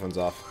have my headphones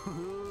off.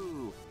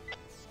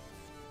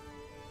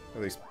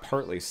 At least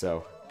partly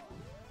so.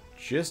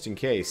 Just in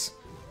case.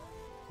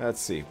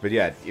 Let's see. But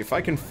yeah, if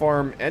I can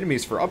farm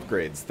enemies for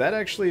upgrades, that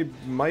actually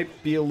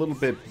might be a little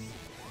bit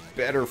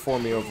better for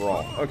me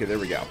overall. Okay, there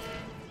we go.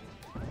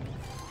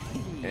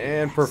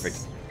 And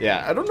perfect.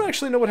 Yeah, I don't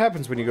actually know what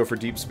happens when you go for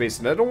deep space,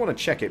 and I don't want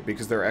to check it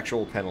because there are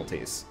actual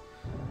penalties.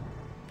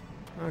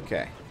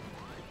 Okay.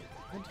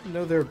 I didn't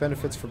know there were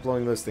benefits for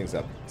blowing those things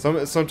up.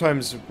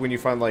 Sometimes when you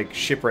find, like,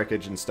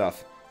 shipwreckage and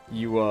stuff,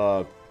 you,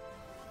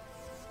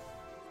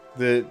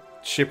 the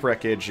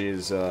shipwreckage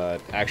is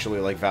actually,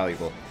 like,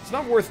 valuable. It's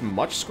not worth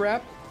much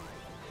scrap,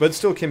 but it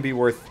still can be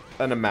worth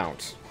an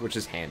amount, which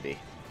is handy.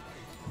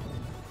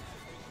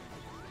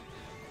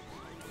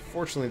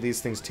 Fortunately,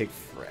 these things take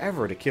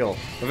forever to kill.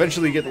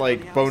 Eventually you get,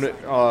 like,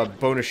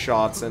 bonus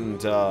shots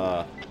and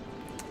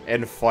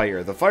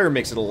fire. The fire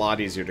makes it a lot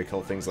easier to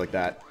kill things like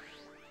that.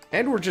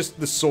 And we're just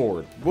the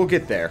sword. We'll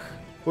get there.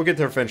 We'll get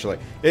there eventually.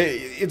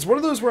 It's one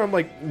of those where I'm,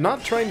 like,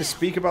 not trying to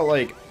speak about,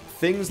 like,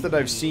 things that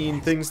I've seen,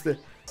 things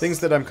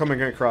that I'm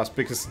coming across,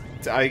 because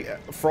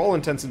for all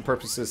intents and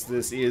purposes,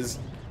 this is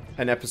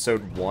an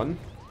episode 1.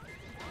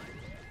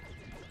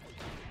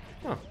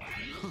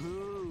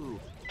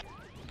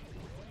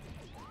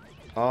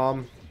 Huh.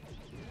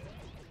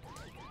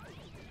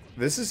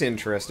 This is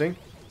interesting.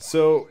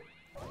 So,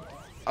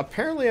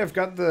 apparently I've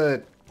got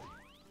the...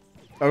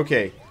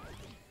 Okay.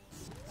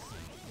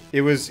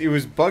 It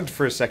was bugged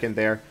for a second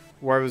there,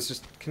 where I was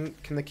just... Can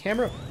the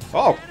camera...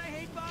 Oh!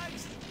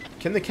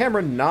 Can the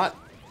camera not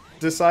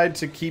decide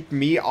to keep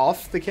me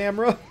off the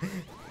camera?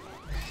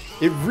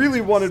 It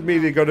really wanted me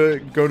to go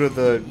to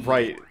the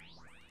right.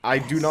 I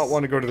do not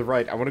want to go to the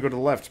right. I want to go to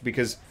the left,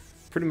 because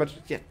pretty much...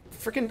 Yeah,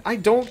 freaking... I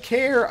don't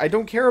care! I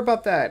don't care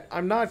about that!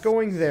 I'm not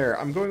going there.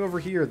 I'm going over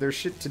here. There's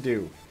shit to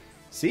do.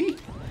 See?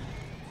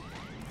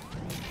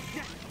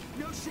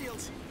 No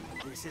shields.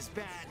 This is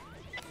bad.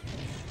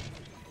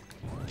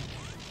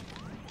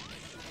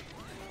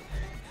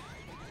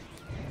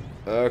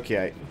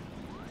 Okay.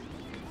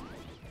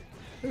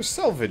 There's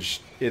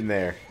salvage in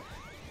there.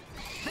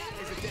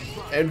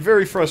 And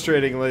very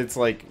frustratingly, it's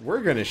like,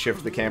 we're gonna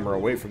shift the camera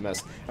away from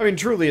this. I mean,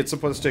 truly, it's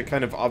supposed to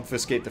kind of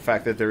obfuscate the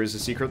fact that there is a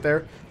secret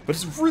there, but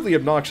it's really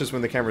obnoxious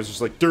when the camera's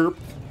just like, derp.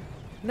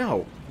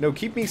 No. No,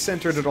 keep me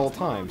centered at all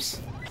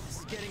times. This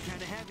is getting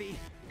kind of heavy.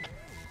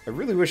 I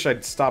really wish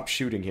I'd stop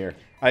shooting here.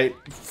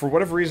 For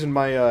whatever reason,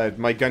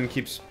 my gun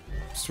keeps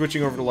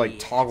switching over to, like,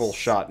 toggle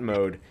shot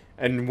mode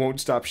and won't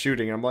stop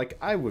shooting. I'm like,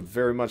 I would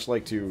very much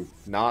like to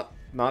not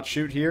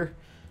shoot here.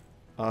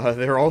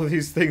 There are all of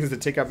these things that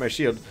take out my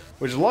shield,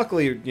 which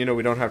luckily, you know,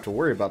 we don't have to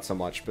worry about so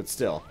much, but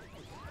still.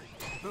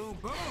 Boom,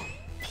 boom.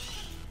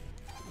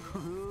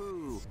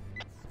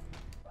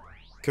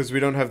 Because we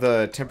don't have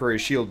the temporary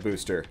shield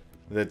booster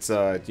that's,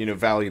 you know,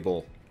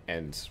 valuable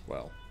and,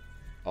 well,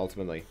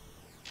 ultimately.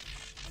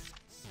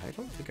 I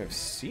don't think I've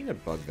seen a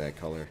bug that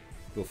color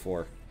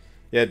before.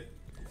 Yeah,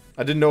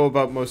 I didn't know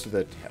about most of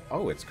the...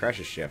 Oh, it's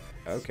Crash's ship.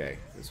 Okay,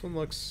 this one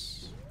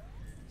looks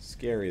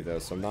scary, though,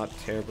 so I'm not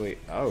terribly...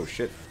 Oh,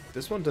 shit.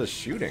 This one does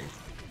shooting.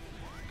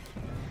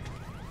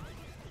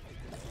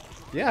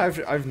 Yeah,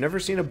 I've never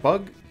seen a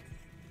bug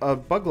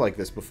like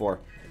this before.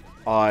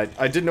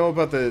 I did know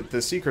about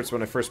the secrets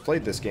when I first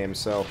played this game,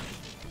 so...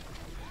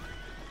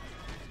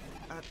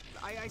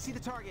 I see the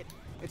target.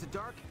 It's a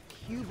dark,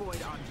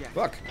 cuboid object.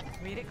 Look.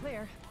 Read it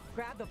clear.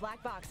 Grab the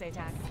black box,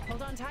 ATAK.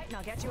 Hold on tight and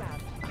I'll get you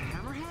out. A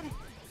hammerhead?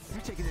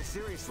 You're taking this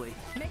seriously.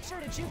 Make sure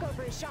to juke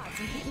over his shots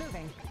and keep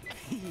moving.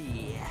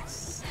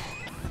 Yes.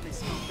 They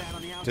smell bad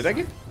on the outside. Did I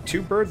get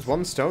 2 birds,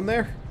 1 stone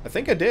there? I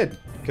think I did.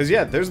 Cause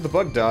yeah, there's the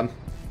bug done,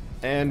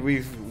 and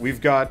we've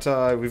got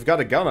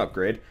a gun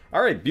upgrade.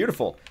 All right,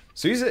 beautiful.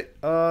 So he's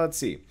let's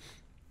see.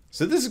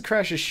 So this is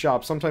Crash's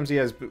shop. Sometimes he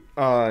has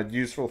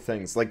useful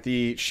things like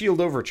the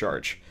shield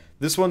overcharge.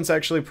 This one's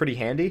actually pretty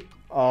handy.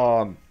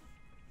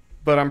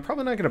 But I'm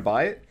probably not gonna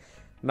buy it.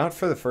 Not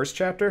for the first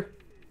chapter.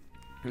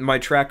 My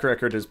track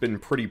record has been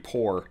pretty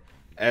poor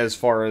as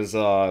far as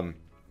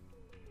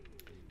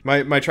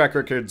my track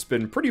record's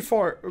been pretty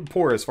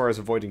poor as far as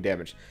avoiding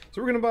damage.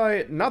 So we're gonna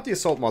buy not the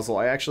assault muzzle.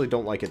 I actually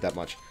don't like it that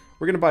much.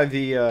 We're gonna buy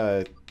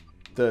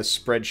the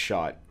spread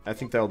shot. I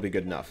think that'll be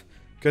good enough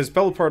because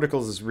pellet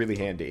particles is really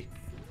handy.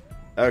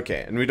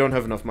 Okay, and we don't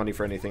have enough money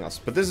for anything else.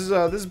 But this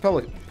is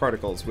pellet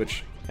particles,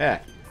 which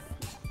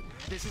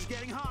This is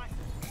getting hot.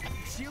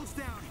 Shields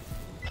down.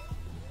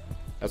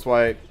 That's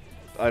why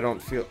I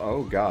don't feel...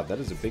 Oh god, that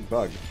is a big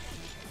bug.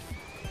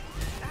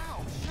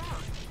 Ow,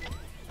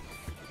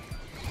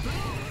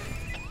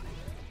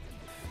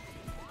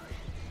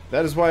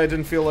 That is why I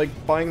didn't feel like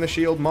buying the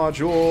shield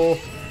module.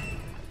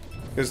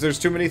 Because there's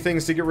too many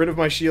things to get rid of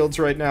my shields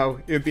right now.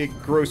 It would be a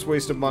gross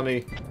waste of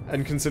money.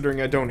 And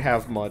considering I don't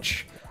have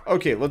much.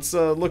 Okay, let's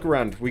look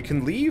around. We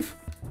can leave?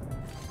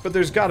 But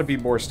there's got to be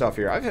more stuff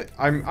here.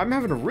 I'm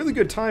having a really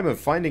good time of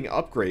finding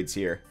upgrades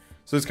here.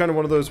 So it's kind of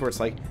one of those where it's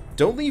like,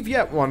 don't leave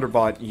yet,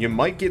 Wanderbot. You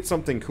might get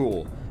something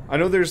cool. I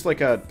know there's like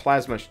a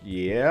plasma...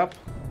 Yep.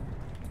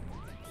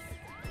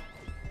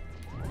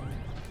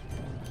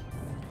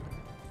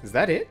 Is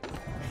that it?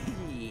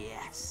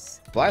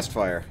 Yes. Blast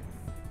fire.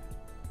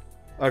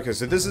 Okay,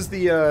 so this is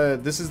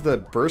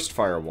the burst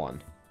fire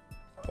one.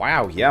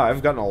 Wow, yeah,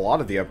 I've gotten a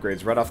lot of the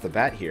upgrades right off the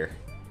bat here,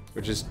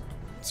 which is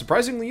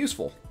surprisingly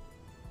useful.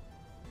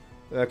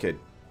 Okay,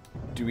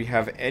 do we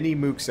have any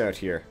mooks out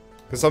here?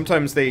 Because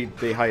sometimes they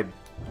hide...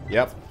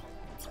 Yep.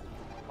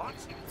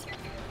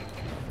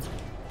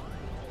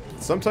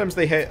 Sometimes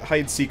they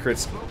hide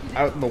secrets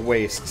out in the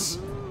wastes,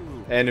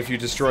 and if you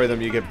destroy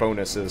them, you get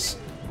bonuses.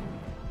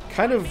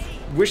 Kind of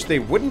wish they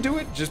wouldn't do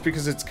it, just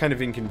because it's kind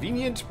of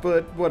inconvenient,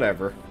 but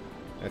whatever.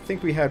 I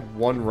think we had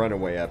one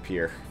runaway up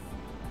here.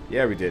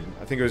 Yeah, we did.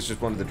 I think it was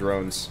just one of the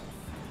drones.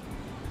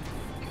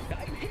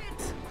 I'm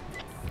hit.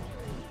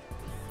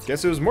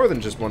 Guess it was more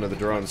than just one of the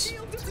drones.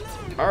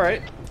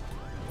 Alright.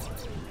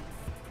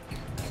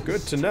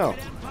 Good to know.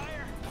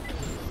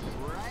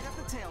 Right up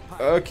the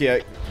tailpipe.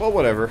 Okay, well,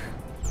 whatever.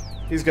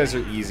 These guys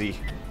are easy.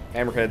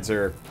 Hammerheads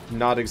are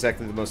not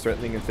exactly the most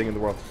threatening thing in the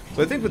world.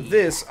 So I think with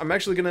this, I'm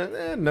actually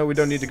gonna... no, we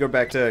don't need to go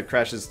back to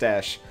Crash's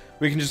stash.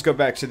 We can just go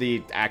back to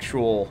the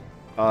actual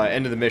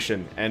end of the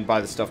mission and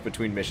buy the stuff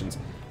between missions.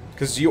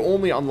 Because you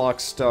only unlock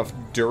stuff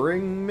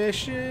during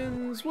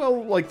missions?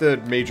 Well, like the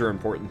major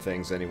important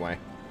things, anyway.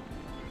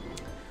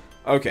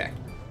 Okay.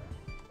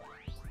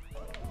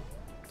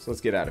 So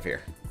let's get out of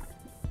here.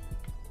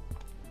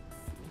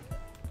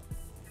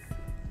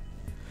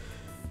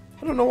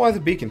 I don't know why the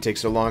beacon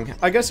takes so long.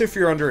 I guess if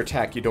you're under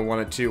attack, you don't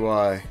want it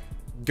to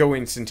go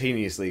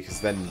instantaneously,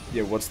 because then,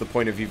 you know, what's the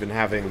point of even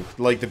having,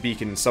 like, the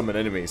beacon summon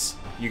enemies?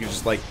 You can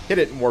just, like, hit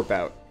it and warp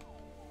out.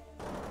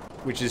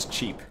 Which is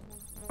cheap.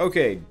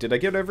 Okay, did I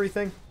get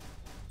everything?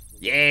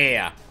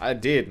 Yeah, I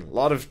did. A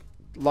lot of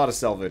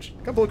salvage.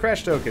 A couple of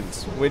crash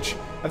tokens, which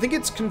I think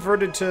it's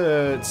converted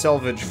to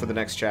salvage for the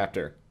next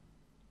chapter.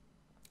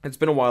 It's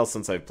been a while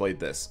since I've played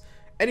this.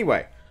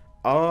 Anyway,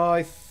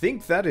 I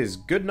think that is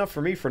good enough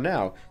for me for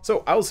now.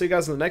 So I will see you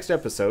guys in the next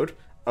episode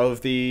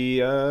of the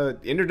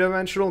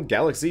interdimensional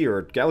Galak-Z,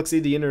 or Galak-Z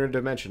the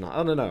interdimensional.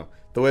 I don't know.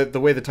 The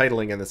way the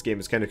titling in this game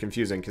is kind of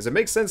confusing, because it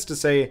makes sense to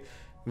say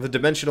the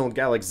dimensional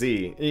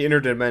Galak-Z,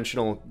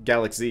 interdimensional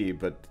Galak-Z,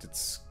 but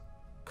it's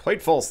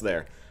quite false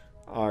there.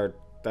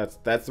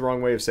 That's the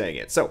wrong way of saying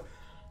it. So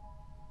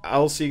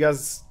I'll see you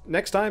guys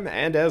next time,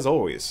 and as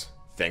always,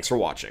 thanks for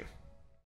watching.